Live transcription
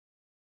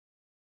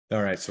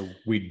All right, so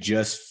we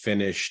just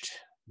finished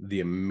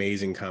the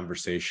amazing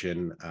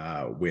conversation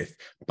with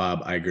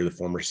Bob Iger, the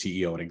former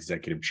CEO and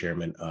executive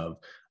chairman of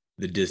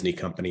the Disney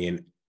company,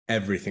 and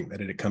everything that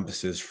it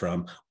encompasses,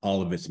 from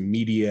all of its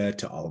media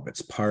to all of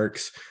its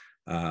parks,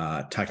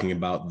 talking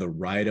about the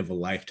ride of a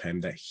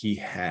lifetime that he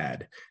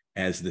had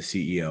as the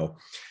CEO.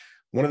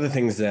 One of the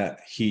things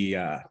that he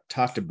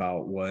talked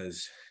about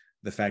was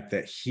the fact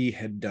that he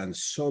had done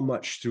so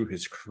much through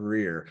his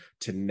career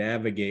to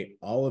navigate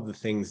all of the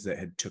things that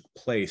had took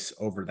place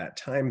over that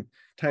time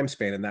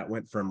span. And that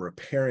went from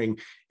repairing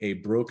a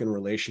broken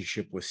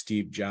relationship with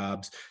Steve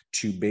Jobs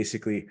to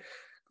basically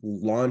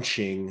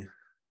launching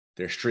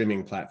their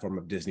streaming platform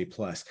of Disney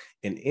Plus.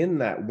 And in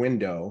that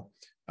window,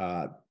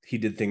 he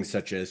did things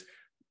such as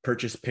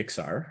purchase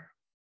Pixar,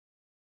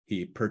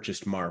 he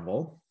purchased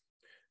Marvel,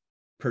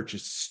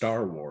 purchased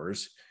Star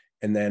Wars,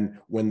 and then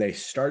when they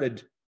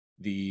started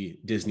the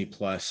Disney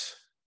Plus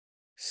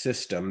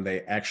system,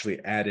 they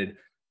actually added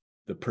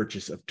the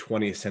purchase of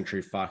 20th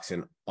Century Fox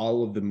and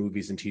all of the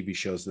movies and TV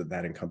shows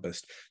that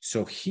encompassed.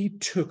 So he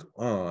took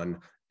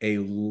on a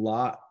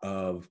lot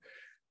of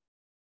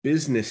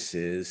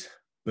businesses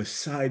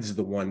besides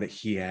the one that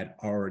he had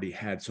already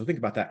had. So think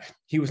about that.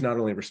 He was not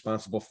only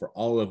responsible for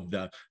all of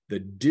the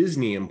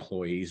Disney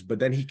employees, but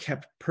then he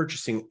kept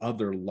purchasing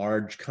other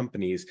large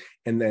companies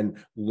and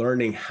then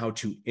learning how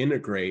to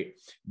integrate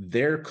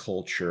their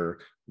culture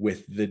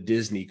with the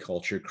Disney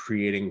culture,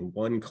 creating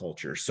one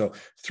culture. So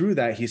through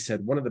that, he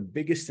said, one of the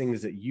biggest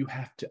things that you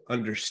have to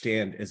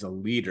understand as a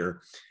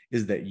leader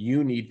is that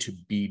you need to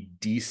be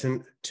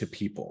decent to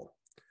people.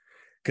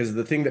 Because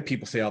the thing that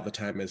people say all the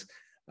time is,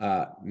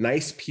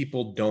 nice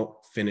people don't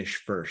finish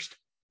first.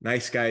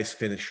 Nice guys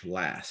finish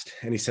last.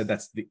 And he said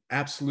that's the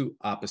absolute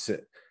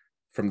opposite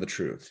from the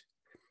truth.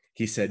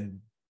 He said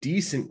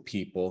decent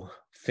people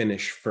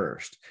finish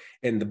first.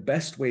 And the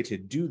best way to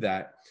do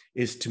that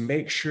is to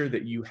make sure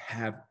that you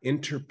have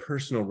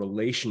interpersonal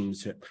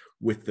relationship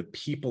with the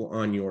people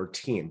on your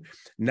team,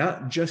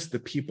 not just the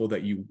people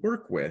that you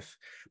work with,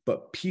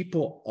 but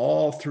people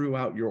all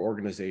throughout your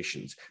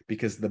organizations.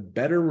 Because the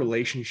better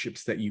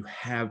relationships that you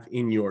have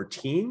in your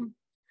team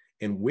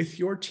and with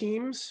your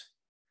teams,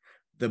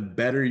 the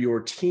better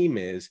your team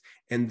is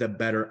and the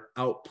better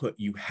output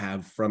you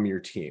have from your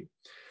team.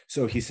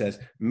 So he says,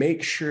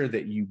 make sure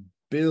that you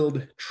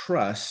build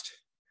trust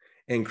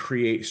and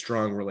create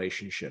strong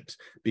relationships,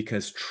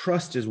 because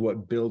trust is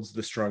what builds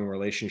the strong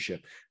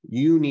relationship.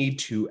 You need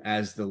to,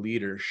 as the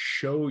leader,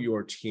 show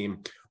your team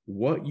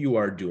what you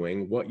are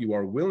doing, what you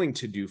are willing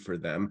to do for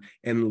them,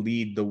 and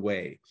lead the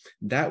way.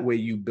 That way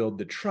you build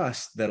the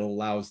trust that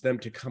allows them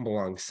to come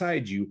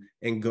alongside you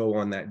and go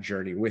on that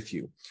journey with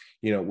you.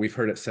 You know, we've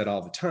heard it said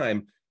all the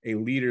time, a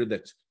leader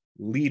that's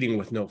leading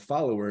with no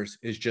followers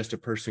is just a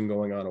person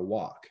going on a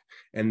walk.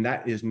 And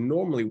that is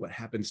normally what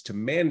happens to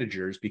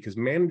managers, because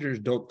managers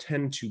don't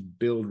tend to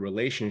build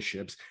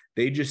relationships.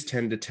 They just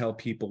tend to tell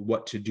people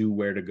what to do,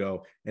 where to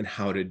go, and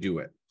how to do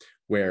it.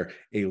 Where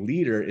a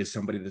leader is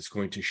somebody that's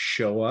going to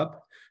show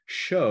up,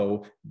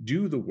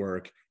 do the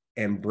work,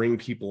 and bring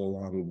people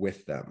along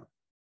with them.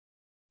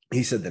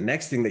 He said the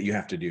next thing that you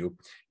have to do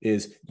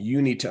is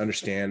you need to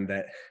understand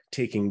that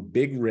taking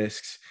big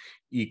risks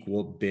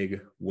equal big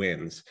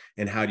wins.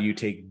 And how do you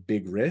take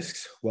big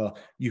risks? Well,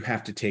 you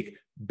have to take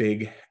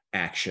big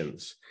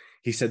actions.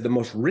 He said the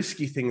most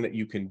risky thing that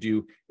you can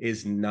do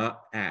is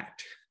not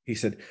act. He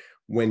said,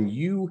 when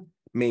you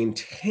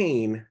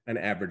maintain an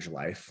average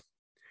life,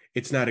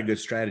 it's not a good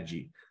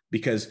strategy,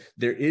 because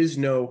there is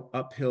no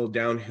uphill,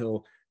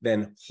 downhill,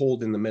 then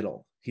hold in the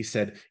middle. He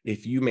said,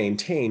 if you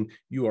maintain,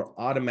 you are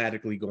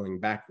automatically going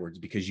backwards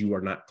because you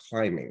are not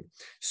climbing.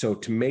 So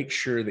to make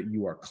sure that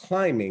you are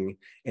climbing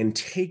and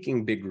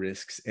taking big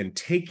risks and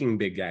taking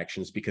big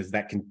actions, because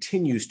that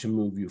continues to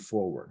move you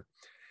forward.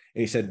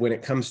 And he said, when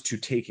it comes to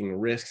taking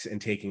risks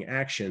and taking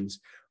actions,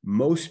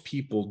 most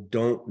people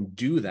don't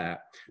do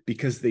that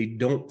because they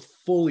don't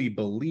fully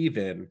believe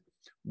in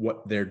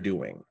what they're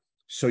doing.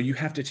 So you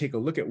have to take a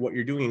look at what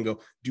you're doing and go,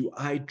 do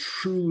I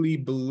truly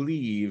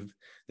believe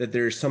that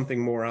there's something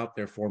more out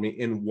there for me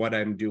in what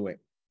I'm doing?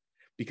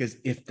 Because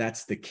if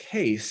that's the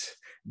case,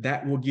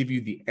 that will give you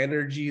the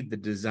energy, the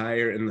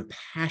desire, and the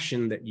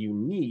passion that you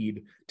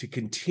need to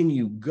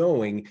continue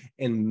going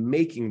and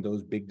making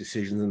those big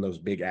decisions and those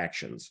big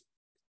actions.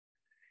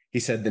 He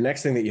said, the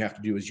next thing that you have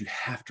to do is you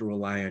have to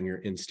rely on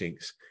your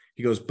instincts.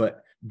 He goes,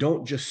 but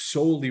don't just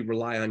solely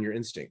rely on your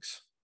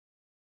instincts.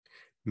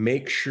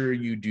 Make sure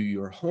you do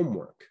your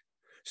homework.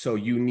 So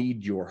you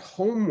need your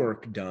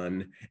homework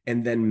done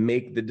and then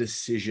make the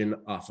decision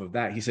off of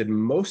that. He said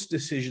most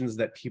decisions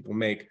that people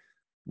make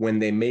when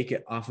they make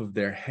it off of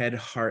their head,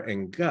 heart,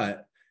 and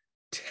gut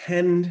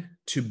tend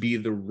to be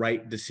the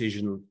right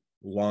decision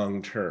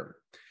long term.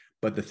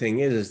 But the thing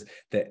is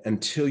that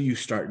until you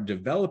start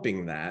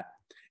developing that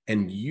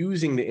and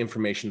using the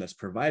information that's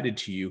provided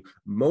to you,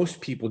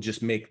 most people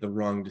just make the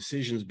wrong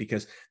decisions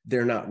because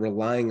they're not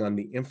relying on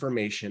the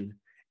information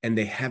and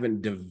they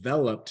haven't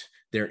developed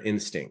their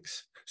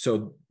instincts.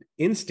 So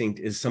instinct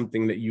is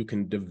something that you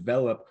can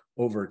develop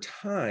over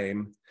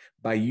time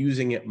by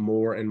using it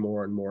more and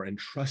more and more and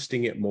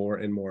trusting it more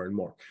and more and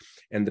more.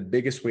 And the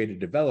biggest way to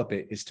develop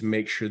it is to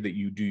make sure that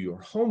you do your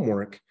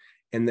homework.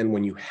 And then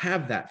when you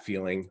have that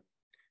feeling,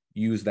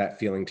 use that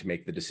feeling to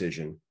make the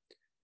decision.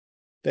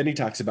 Then he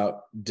talks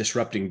about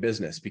disrupting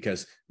business,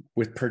 because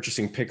with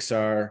purchasing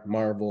Pixar,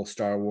 Marvel,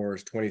 Star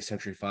Wars, 20th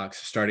Century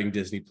Fox, starting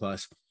Disney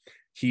Plus,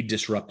 he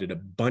disrupted a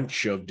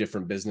bunch of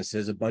different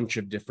businesses, a bunch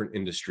of different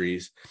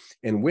industries.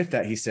 And with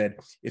that, he said,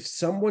 if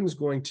someone's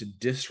going to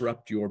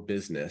disrupt your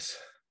business,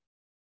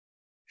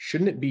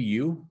 shouldn't it be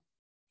you?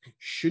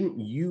 Shouldn't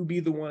you be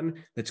the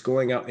one that's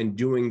going out and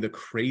doing the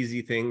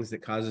crazy things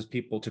that causes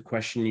people to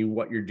question you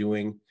what you're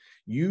doing?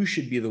 You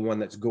should be the one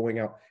that's going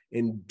out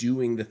and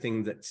doing the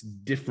thing that's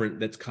different,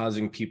 that's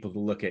causing people to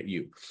look at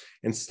you,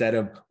 instead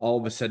of all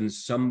of a sudden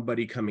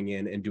somebody coming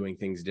in and doing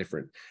things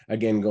different.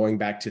 Again, going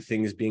back to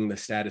things being the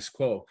status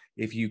quo,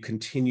 if you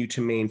continue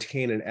to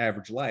maintain an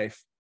average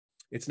life,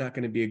 it's not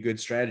going to be a good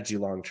strategy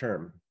long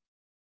term.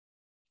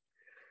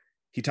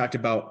 He talked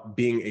about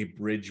being a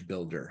bridge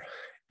builder.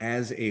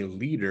 As a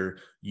leader,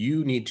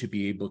 you need to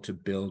be able to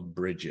build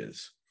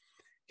bridges.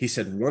 He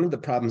said, one of the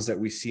problems that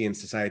we see in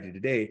society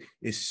today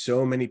is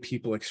so many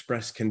people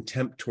express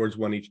contempt towards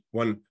one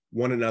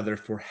another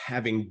for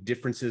having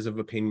differences of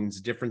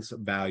opinions, difference of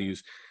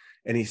values.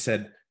 And he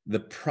said, the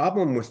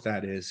problem with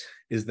that is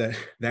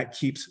that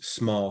keeps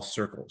small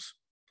circles.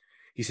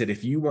 He said,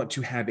 if you want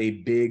to have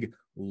a big,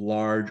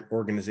 large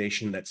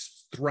organization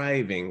that's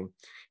thriving,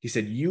 he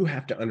said, you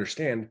have to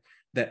understand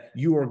that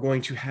you are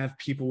going to have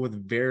people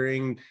with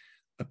varying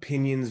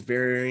opinions,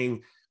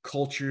 varying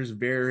cultures,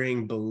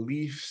 varying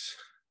beliefs,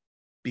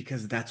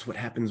 because that's what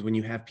happens when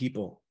you have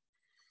people.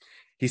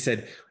 He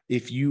said,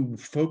 if you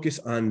focus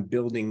on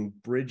building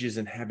bridges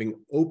and having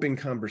open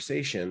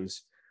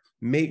conversations,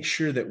 make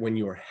sure that when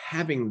you're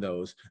having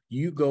those,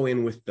 you go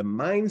in with the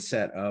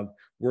mindset of,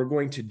 we're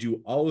going to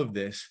do all of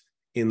this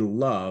in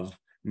love,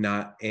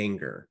 not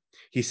anger.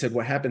 He said,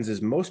 what happens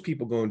is most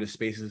people go into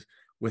spaces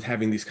with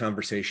having these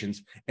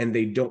conversations and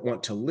they don't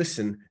want to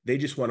listen. They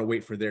just want to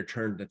wait for their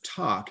turn to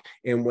talk.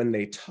 And when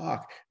they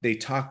talk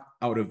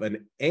out of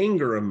an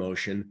anger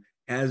emotion,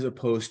 as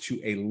opposed to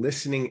a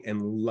listening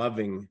and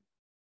loving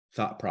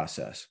thought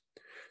process.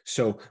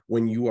 So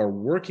when you are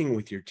working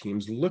with your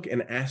teams, look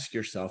and ask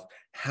yourself,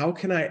 how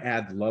can I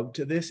add love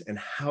to this? And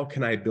how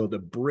can I build a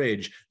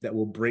bridge that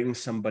will bring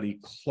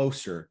somebody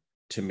closer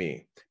to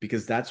me?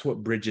 Because that's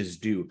what bridges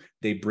do.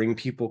 They bring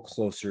people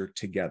closer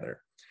together.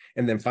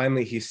 And then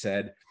finally, he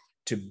said,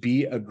 to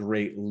be a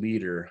great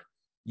leader,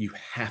 you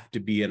have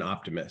to be an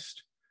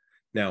optimist.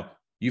 Now,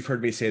 you've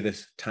heard me say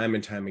this time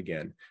and time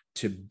again.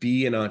 To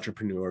be an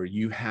entrepreneur,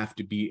 you have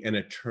to be an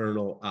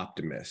eternal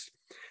optimist.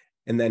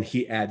 And then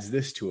he adds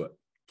this to it,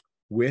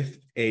 with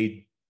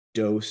a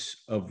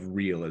dose of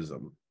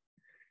realism.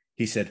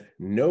 He said,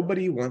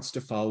 nobody wants to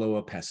follow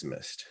a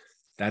pessimist.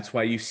 That's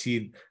why you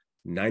see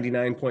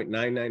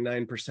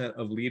 99.999%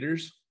 of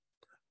leaders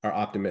are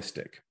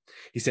optimistic.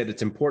 He said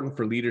it's important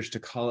for leaders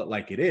to call it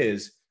like it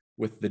is,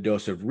 with the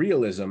dose of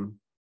realism,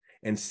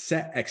 and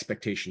set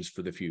expectations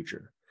for the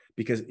future.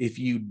 Because if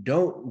you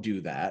don't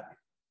do that,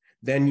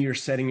 then you're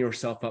setting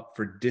yourself up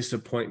for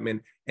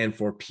disappointment and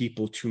for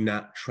people to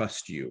not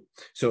trust you.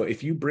 So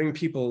if you bring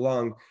people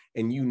along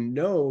and you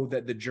know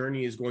that the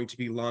journey is going to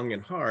be long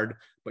and hard,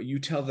 but you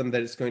tell them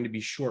that it's going to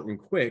be short and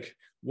quick,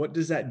 what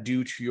does that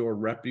do to your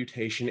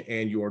reputation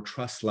and your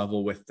trust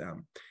level with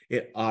them?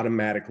 It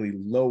automatically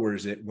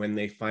lowers it when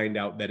they find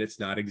out that it's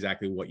not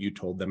exactly what you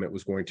told them it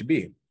was going to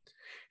be.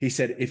 He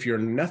said, if you're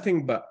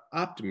nothing but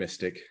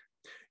optimistic,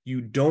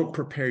 you don't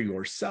prepare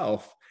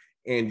yourself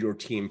and your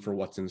team for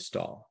what's in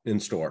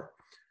store.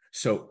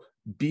 So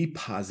be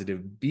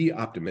positive, be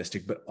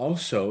optimistic, but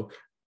also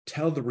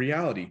tell the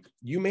reality.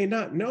 You may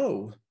not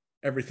know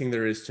everything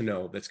there is to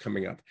know that's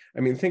coming up.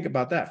 I mean, think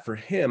about that. For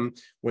him,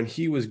 when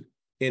he was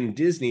in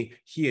Disney,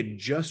 he had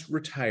just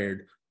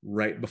retired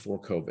right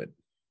before COVID.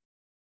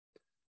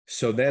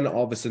 So then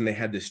all of a sudden they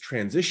had this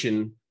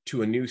transition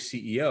to a new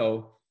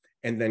CEO,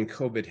 and then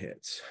COVID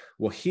hits.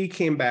 Well, he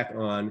came back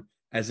on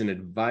as an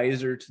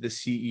advisor to the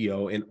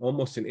CEO in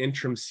almost an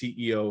interim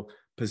CEO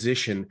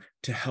position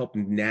to help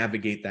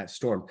navigate that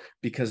storm,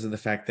 because of the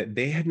fact that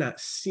they had not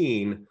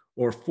seen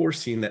or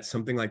foreseen that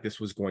something like this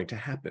was going to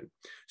happen.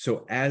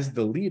 So as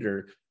the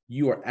leader,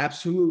 you are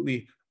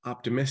absolutely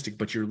optimistic,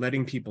 but you're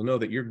letting people know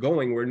that you're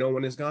going where no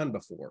one has gone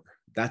before.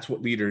 That's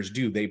what leaders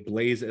do. They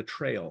blaze a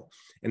trail.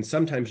 And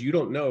sometimes you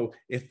don't know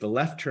if the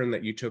left turn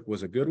that you took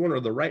was a good one or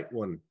the right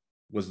one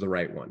was the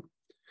right one.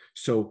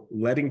 So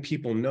letting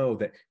people know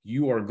that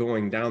you are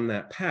going down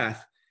that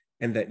path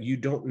and that you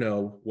don't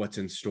know what's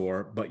in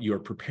store, but you're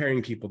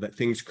preparing people that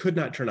things could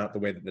not turn out the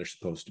way that they're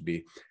supposed to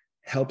be,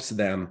 helps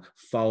them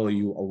follow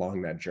you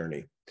along that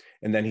journey.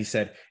 And then he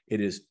said, it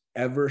is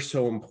ever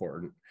so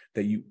important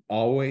that you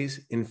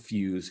always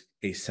infuse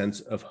a sense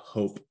of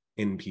hope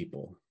in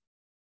people.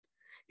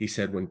 He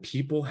said, when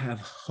people have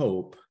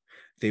hope,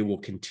 they will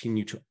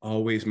continue to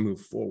always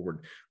move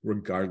forward,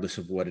 regardless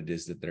of what it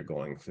is that they're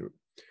going through.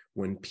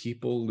 When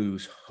people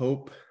lose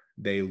hope,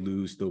 they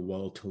lose the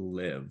will to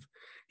live.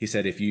 He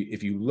said, if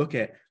you look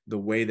at the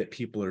way that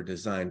people are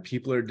designed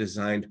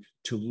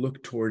to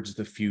look towards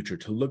the future,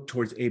 to look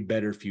towards a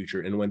better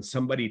future. And when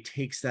somebody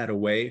takes that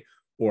away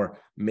or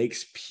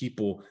makes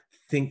people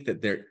think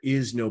that there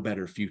is no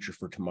better future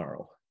for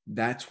tomorrow,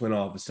 that's when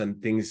all of a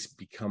sudden things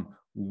become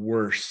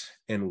worse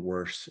and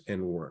worse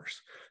and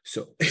worse.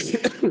 So,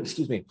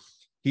 excuse me,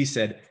 he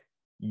said,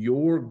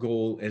 your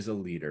goal as a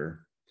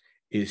leader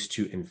is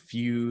to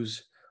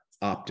infuse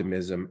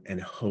optimism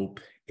and hope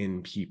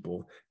in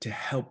people, to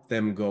help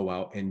them go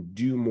out and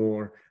do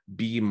more,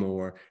 be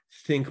more,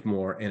 think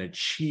more, and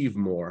achieve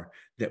more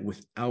that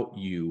without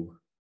you,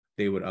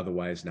 they would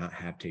otherwise not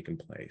have taken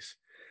place.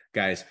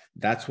 Guys,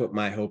 that's what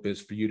my hope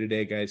is for you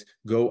today, guys.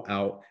 Go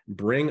out,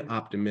 bring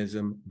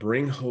optimism,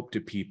 bring hope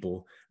to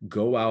people,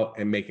 go out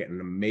and make it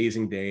an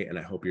amazing day. And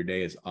I hope your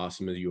day is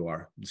awesome as you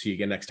are. See you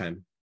again next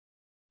time.